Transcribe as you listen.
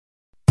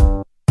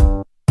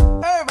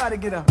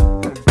Everybody get up.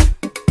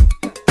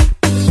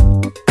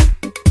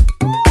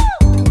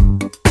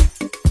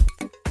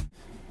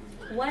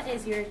 What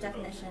is your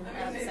definition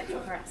of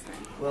sexual harassment?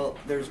 Well,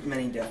 there's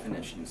many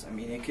definitions. I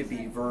mean, it could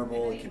be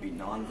verbal, it could be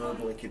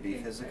nonverbal, it could be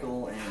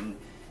physical, and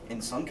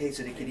in some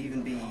cases it could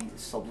even be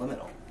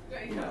subliminal.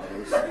 You know,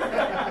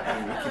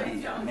 it could be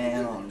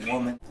man on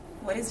woman.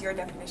 What is your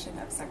definition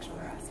of sexual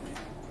harassment?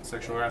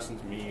 Sexual harassment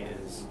to me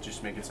is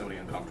just making somebody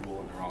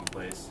uncomfortable in the wrong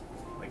place.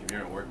 Like if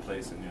you're in a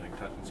workplace and you're like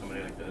touching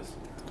somebody like this,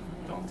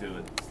 don't do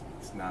it.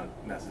 It's not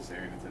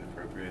necessary and it's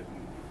inappropriate.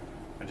 And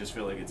I just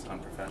feel like it's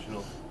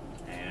unprofessional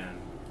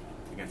and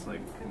against like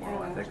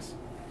moral ethics.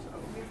 So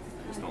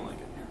I just don't like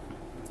it.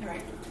 All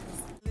right.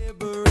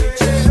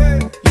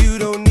 You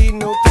don't need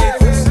no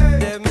papers.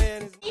 That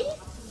man is...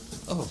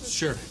 Oh,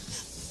 sure.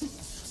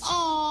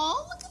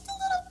 Oh, look at the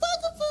little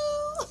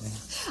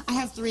bugaboo. I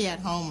have 3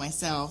 at home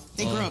myself.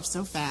 They grow up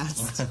so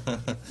fast.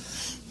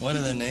 What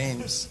are the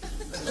names?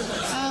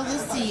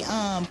 Let's see,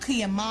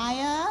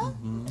 Kiyamaya,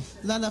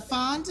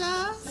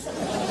 Lalafonda,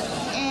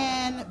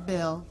 and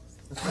Bill.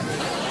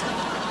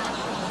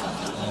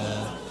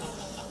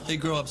 They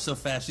grow up so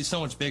fast. She's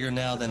so much bigger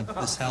now than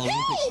this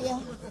Halloween picture.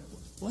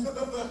 What?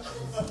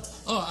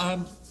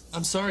 Oh,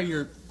 I'm sorry.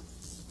 Your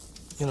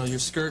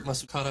skirt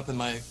must have caught up in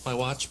my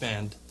watch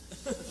band,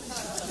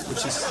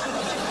 which is.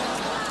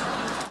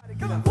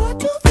 What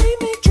do they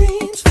make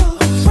dreams for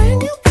when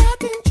you got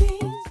them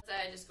jeans?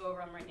 Let's just go over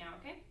them right now,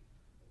 okay?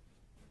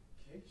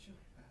 Okay, sure.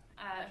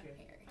 Here,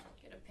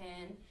 get a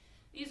pen.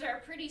 These are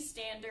pretty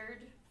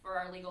standard for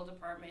our legal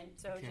department.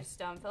 So just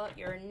fill out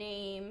your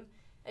name,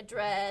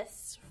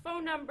 address,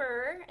 phone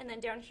number, and then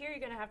down here you're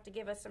going to have to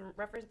give us some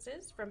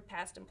references from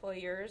past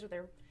employers with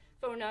their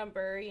phone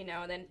number, you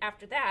know, and then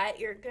after that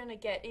you're going to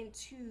get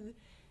into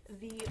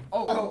the...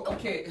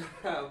 Okay.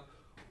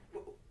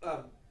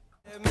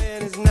 That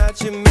man is not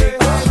your mate,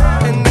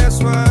 and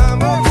that's why I'm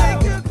gonna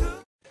make you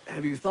good.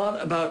 Have you thought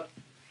about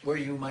where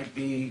you might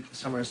be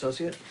summer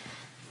associate?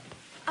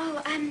 Oh,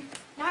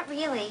 not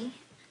really.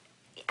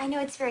 I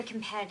know it's very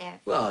competitive.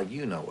 Well,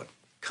 you know what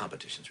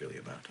competition's really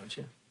about, don't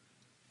you?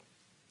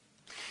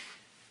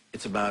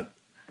 It's about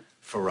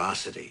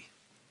ferocity,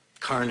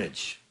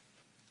 carnage,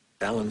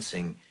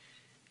 balancing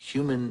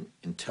human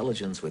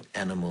intelligence with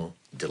animal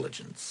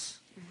diligence.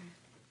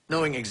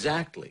 Knowing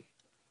exactly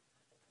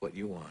what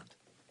you want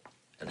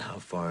and how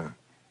far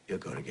you'll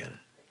go to get it.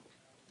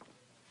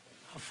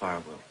 How far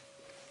will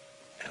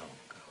L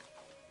go?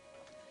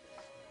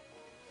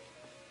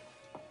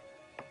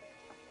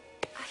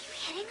 Are you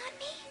hitting on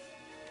me?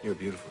 You're a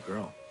beautiful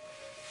girl.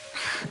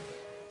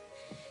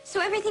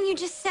 So everything you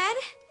just said?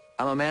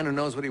 I'm a man who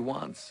knows what he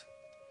wants.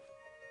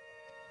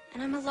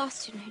 And I'm a law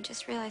student who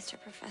just realized her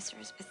professor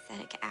is a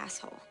pathetic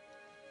asshole.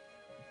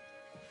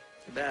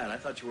 Too bad. I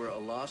thought you were a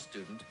law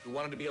student who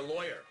wanted to be a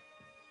lawyer.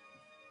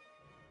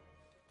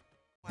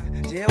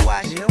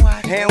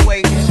 Hand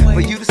wait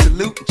for you to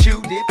salute and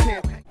chew dip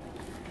pimp.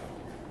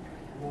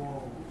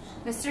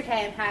 Mr.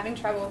 K, I'm having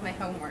trouble with my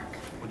homework.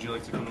 Would you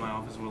like to come to my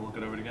office and we'll look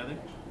it over together?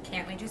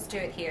 Can't we just do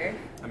it here?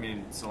 I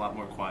mean, it's a lot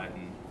more quiet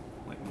and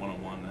like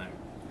one-on-one there.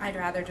 I'd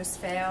rather just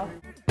fail.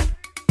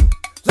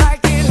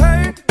 Like it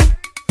hurt,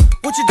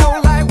 what you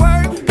don't like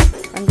work.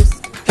 I'm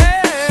just...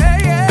 Hey,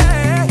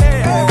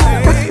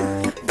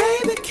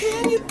 baby,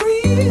 can you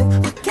breathe?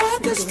 I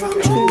got this from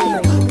you.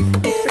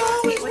 It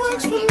always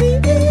works for me.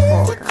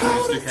 To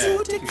call it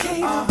to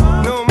decay.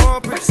 No more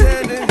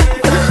pretending.